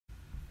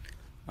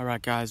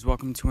Alright guys,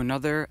 welcome to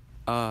another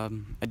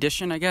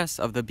edition, I guess,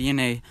 of the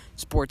BNA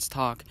Sports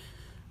Talk.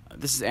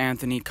 This is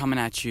Anthony coming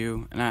at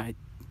you, and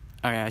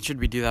I should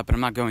redo that, but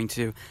I'm not going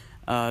to.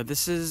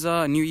 This is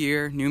new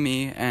year, new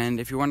me, and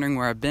if you're wondering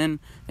where I've been,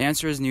 the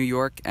answer is New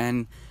York,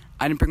 and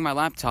I didn't bring my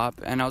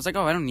laptop, and I was like,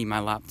 I don't need my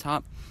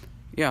laptop.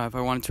 Yeah, if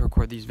I wanted to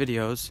record these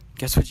videos,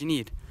 guess what you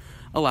need?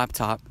 A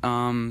laptop.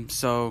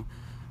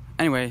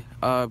 Anyway,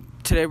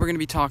 today we're going to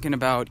be talking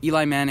about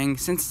Eli Manning.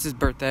 Since it's his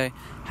birthday,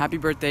 happy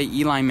birthday,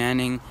 Eli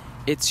Manning.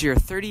 It's your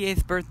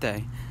 38th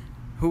birthday.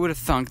 Who would have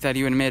thunk that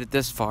he would have made it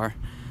this far?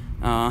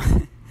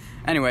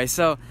 Anyway,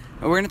 so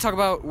we're going to talk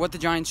about what the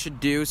Giants should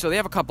do. So they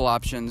have a couple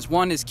options.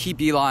 One is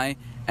keep Eli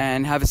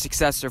and have a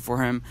successor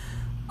for him.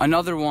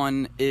 Another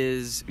one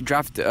is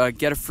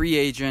get a free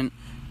agent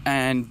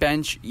and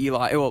bench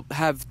Eli. It will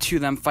have two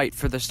of them fight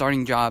for the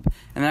starting job.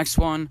 And the next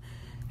one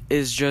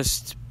is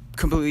just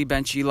completely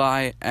bench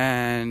Eli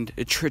and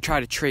try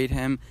to trade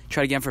him,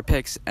 try to get him for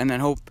picks, and then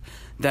hope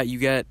that you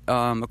get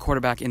a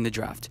quarterback in the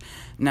draft.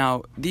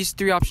 Now, these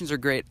three options are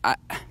great. I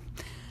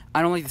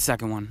don't like the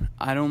second one.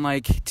 I don't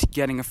like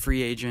getting a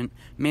free agent,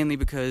 mainly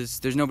because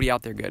there's nobody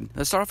out there good.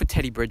 Let's start off with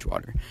Teddy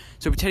Bridgewater.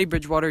 So Teddy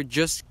Bridgewater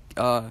just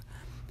signed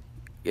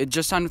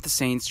with the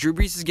Saints. Drew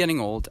Brees is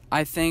getting old.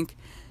 I think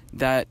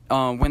that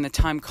when the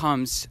time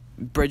comes,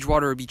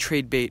 Bridgewater will be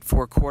trade bait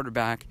for a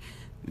quarterback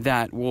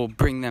that will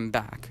bring them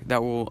back.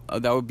 That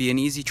would be an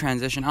easy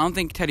transition. I don't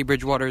think Teddy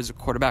Bridgewater is a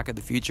quarterback of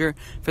the future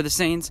for the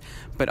Saints,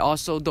 but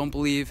also don't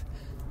believe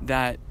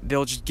that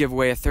they'll just give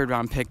away a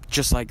third-round pick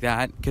just like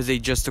that because they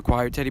just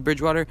acquired Teddy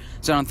Bridgewater.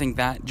 So I don't think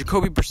that.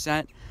 Jacoby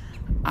Brissett,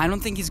 I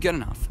don't think he's good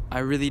enough. I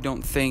really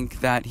don't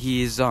think that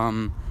he's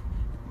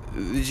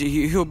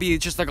he'll be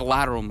just like a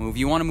lateral move.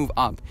 You want to move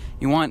up.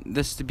 You want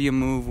this to be a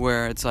move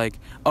where it's like,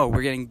 oh,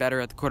 we're getting better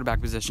at the quarterback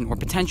position, or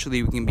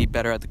potentially we can be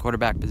better at the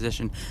quarterback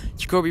position.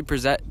 Jacoby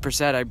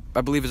Brissett,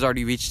 I believe, has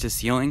already reached his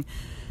ceiling.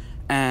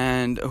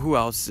 And who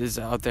else is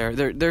out there?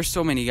 There's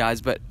so many guys,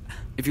 but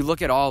if you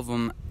look at all of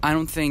them, I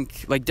don't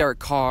think, like Derek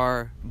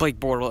Carr, Blake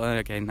Bortles,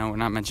 okay, no, we're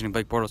not mentioning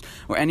Blake Bortles,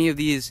 or any of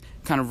these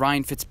kind of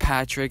Ryan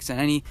Fitzpatricks and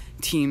any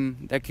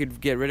team that could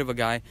get rid of a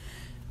guy.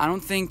 I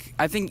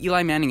think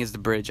Eli Manning is the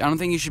bridge. I don't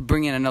think you should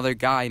bring in another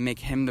guy and make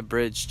him the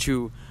bridge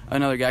to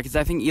another guy, because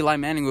I think Eli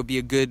Manning would be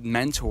a good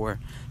mentor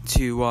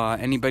to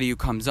anybody who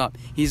comes up.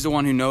 He's the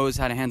one who knows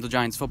how to handle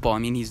Giants football. I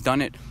mean, he's done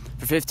it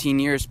for 15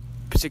 years,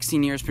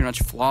 16 years pretty much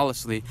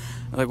flawlessly.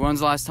 Like,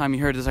 when's the last time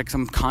you heard there's like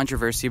some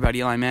controversy about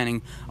Eli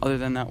Manning other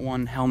than that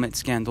one helmet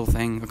scandal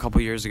thing a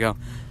couple years ago?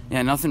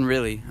 Yeah, nothing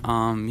really.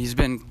 He's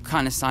been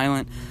kind of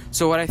silent.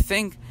 So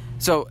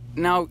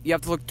now you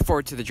have to look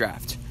forward to the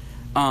draft.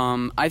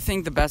 I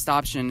think the best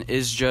option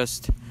is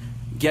just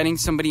getting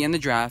somebody in the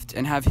draft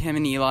and have him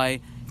and Eli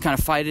kind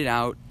of fight it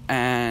out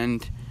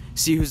and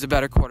see who's the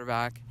better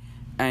quarterback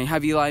and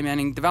have Eli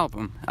Manning develop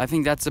him. I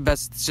think that's the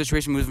best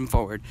situation moving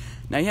forward.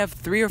 Now you have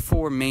 3 or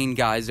 4 main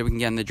guys that we can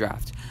get in the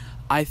draft.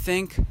 I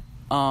think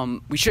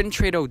we shouldn't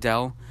trade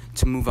Odell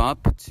to move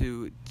up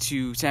to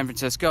San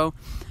Francisco.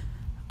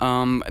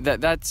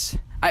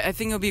 I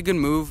think it'll be a good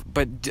move,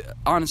 but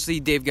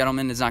honestly, Dave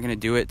Gettleman is not going to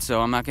do it,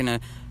 so I'm not going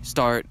to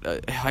start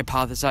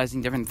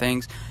hypothesizing different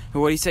things. But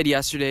what he said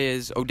yesterday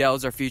is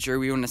Odell's our future.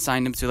 We wouldn't have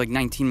signed him to like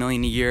 $19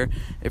 million a year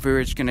if we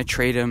were just going to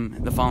trade him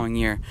the following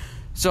year.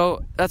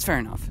 So that's fair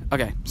enough.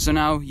 Okay, so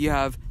now you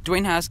have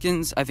Dwayne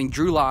Haskins, I think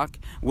Drew Lock,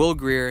 Will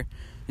Grier,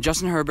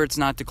 Justin Herbert's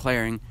not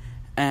declaring,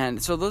 and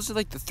so those are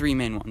like the 3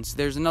 main ones.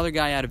 There's another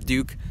guy out of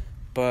Duke,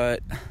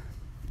 but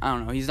I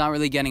don't know. He's not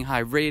really getting high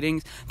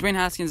ratings. Dwayne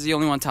Haskins is the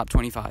only one top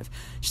 25.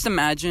 Just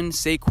imagine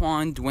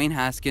Saquon, Dwayne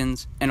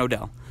Haskins, and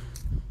Odell.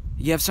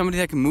 You have somebody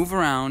that can move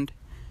around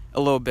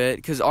a little bit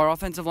because our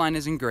offensive line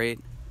isn't great,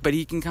 but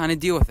he can kind of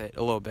deal with it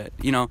a little bit.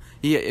 You know,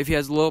 if he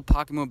has a little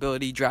pocket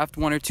mobility, draft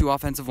 1 or 2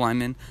 offensive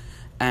linemen,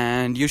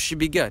 and you should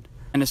be good.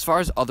 And as far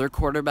as other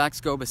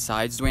quarterbacks go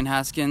besides Dwayne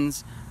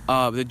Haskins,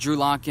 the Drew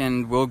Lock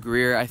and Will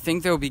Grier, I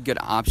think there will be good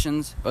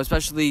options,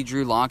 especially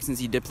Drew Lock since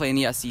he did play in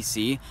the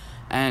SEC.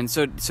 And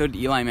so did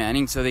Eli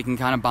Manning, so they can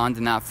kind of bond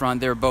in that front.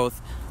 They're both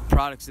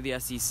products of the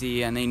SEC,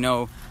 and they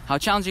know how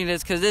challenging it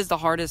is because it is the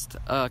hardest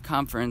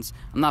conference.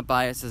 I'm not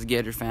biased as a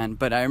Gator fan,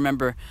 but I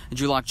remember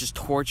Drew Lock just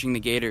torching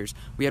the Gators.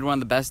 We had one of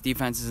the best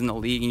defenses in the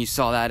league, and you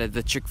saw that at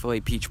the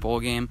Chick-fil-A Peach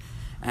Bowl game,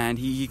 and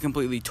he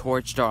completely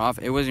torched our off.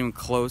 It wasn't even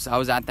close. I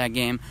was at that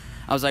game.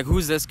 I was like,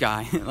 who's this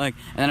guy? And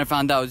then I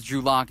found out it was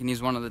Drew Lock, and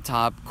he's one of the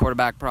top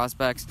quarterback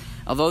prospects.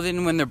 Although they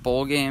didn't win their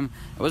bowl game,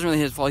 it wasn't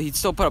really his fault. He'd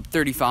still put up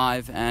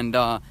 35, and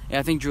I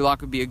think Drew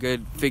Lock would be a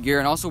good figure.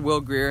 And also Will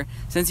Grier,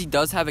 since he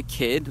does have a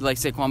kid, like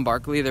Saquon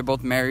Barkley, they're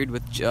both married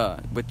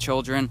with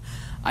children.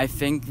 I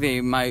think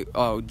they might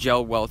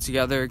gel well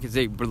together because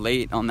they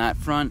relate on that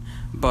front.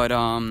 But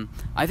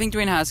I think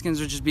Dwayne Haskins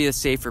would just be a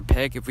safer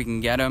pick if we can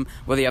get him,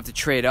 whether you have to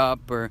trade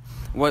up or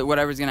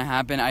whatever's going to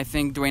happen. I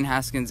think Dwayne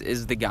Haskins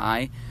is the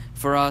guy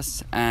for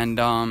us. And,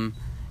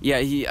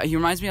 he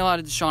reminds me a lot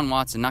of Deshaun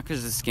Watson, not because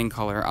of his skin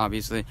color,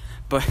 obviously.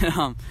 But,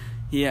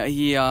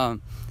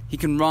 he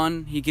can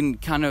run. He can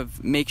kind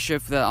of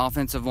makeshift the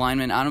offensive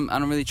lineman. I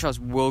don't really trust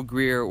Will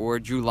Grier or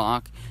Drew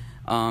Lock.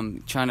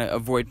 trying to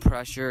avoid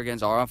pressure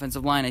against our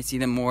offensive line. I see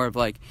them more of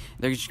like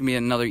there's just going to be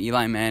another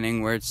Eli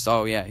Manning where it's,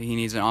 oh yeah, he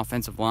needs an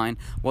offensive line.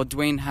 Well,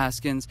 Dwayne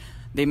Haskins,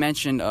 they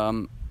mentioned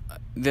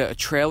the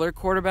trailer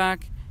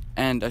quarterback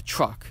and a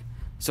truck.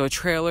 So a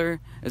trailer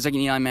is like an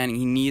Eli Manning.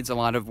 He needs a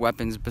lot of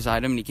weapons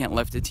beside him, and he can't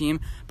lift a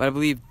team. But I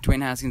believe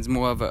Dwayne Haskins is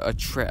more of a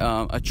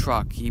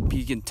truck.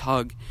 He can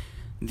tug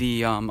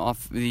the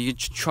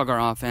chug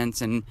our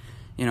offense and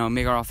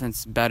make our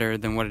offense better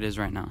than what it is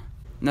right now.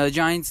 Now the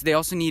Giants, they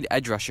also need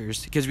edge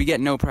rushers because we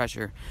get no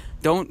pressure.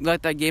 Don't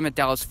let that game at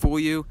Dallas fool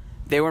you.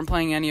 They weren't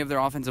playing any of their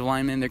offensive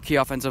linemen, their key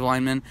offensive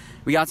linemen.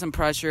 We got some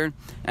pressure.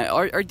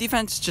 Our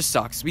defense just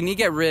sucks. We need to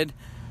get rid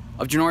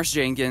of Janoris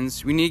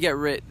Jenkins. We need to get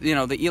rid, we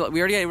already got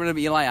rid of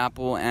Eli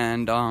Apple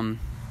and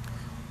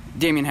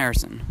Damian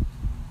Harrison.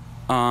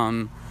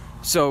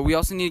 So we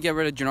also need to get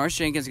rid of Janoris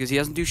Jenkins because he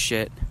doesn't do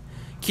shit.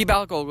 Keep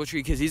Alec Ogletree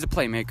because he's a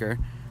playmaker.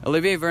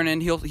 Olivier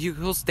Vernon,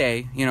 he'll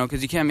stay,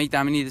 because you can't make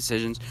that many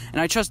decisions. And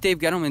I trust Dave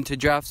Gettleman to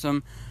draft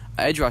some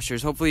edge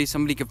rushers. Hopefully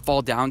somebody could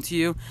fall down to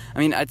you. I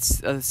mean,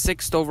 it's a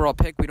 6th overall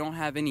pick. We don't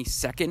have any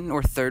 2nd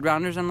or 3rd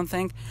rounders, I don't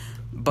think.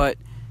 But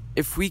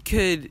if we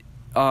could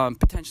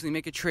potentially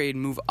make a trade,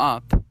 move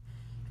up,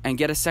 and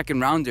get a 2nd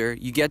rounder,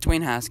 you get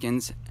Dwayne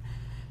Haskins,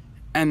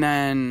 and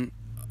then,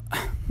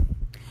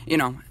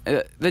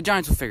 the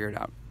Giants will figure it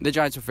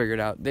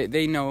out.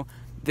 They know.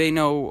 They're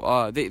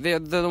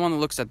the one that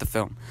looks at the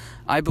film.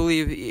 I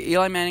believe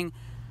Eli Manning,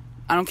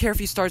 I don't care if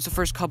he starts the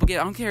first couple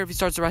games. I don't care if he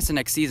starts the rest of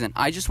next season.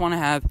 I just want to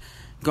have,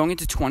 going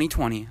into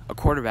 2020, a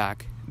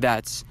quarterback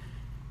that's,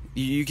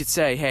 you could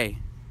say, hey,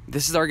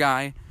 this is our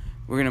guy.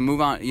 We're going to move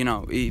on.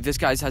 This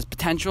guy has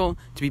potential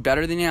to be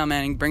better than Eli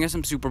Manning, bring us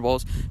some Super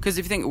Bowls. Because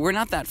if you think, we're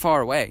not that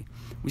far away.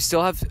 We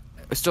still have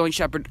Sterling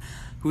Shepard,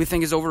 who we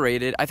think is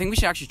overrated. I think we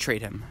should actually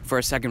trade him for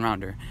a 2nd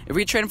rounder. If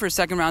we trade him for a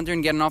 2nd rounder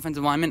and get an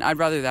offensive lineman, I'd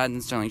rather that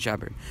than Sterling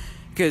Shepard.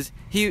 Because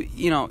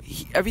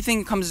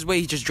everything comes his way,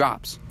 he just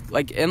drops.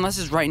 Like, unless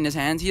it's right in his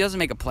hands, he doesn't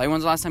make a play.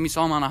 When's the last time you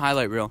saw him on a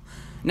highlight reel?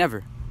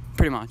 Never,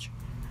 pretty much.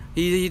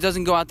 He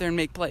doesn't go out there and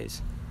make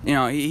plays.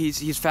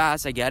 He's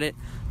fast, I get it,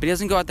 but he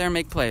doesn't go out there and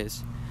make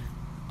plays.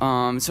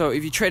 So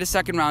if you trade a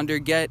 2nd rounder,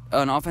 get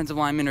an offensive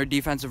lineman or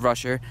defensive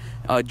rusher,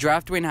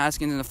 draft Dwayne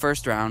Haskins in the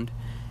 1st round,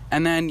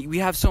 and then we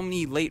have so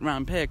many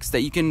late-round picks that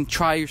you can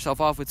try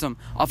yourself off with some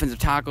offensive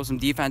tackles, some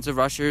defensive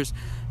rushers.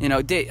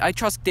 I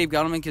trust Dave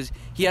Gettleman because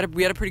we had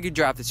a pretty good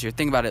draft this year.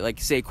 Think about it, like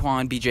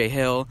Saquon, B.J.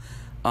 Hill,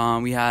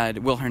 we had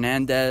Will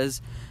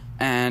Hernandez,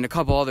 and a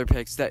couple other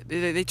picks that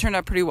they turned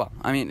out pretty well.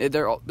 I mean,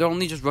 they're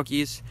only just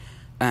rookies,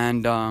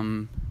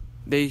 and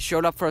they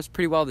showed up for us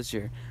pretty well this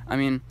year. I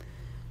mean,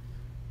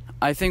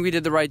 I think we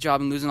did the right job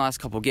in losing the last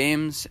couple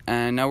games,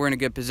 and now we're in a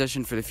good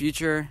position for the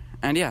future.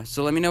 And yeah,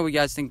 so let me know what you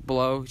guys think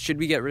below. Should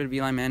we get rid of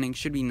Eli Manning?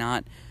 Should we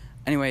not?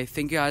 Anyway,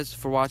 thank you guys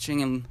for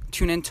watching, and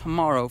tune in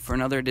tomorrow for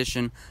another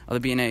edition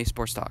of the BNA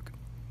Sports Talk.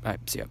 All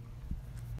right, see ya.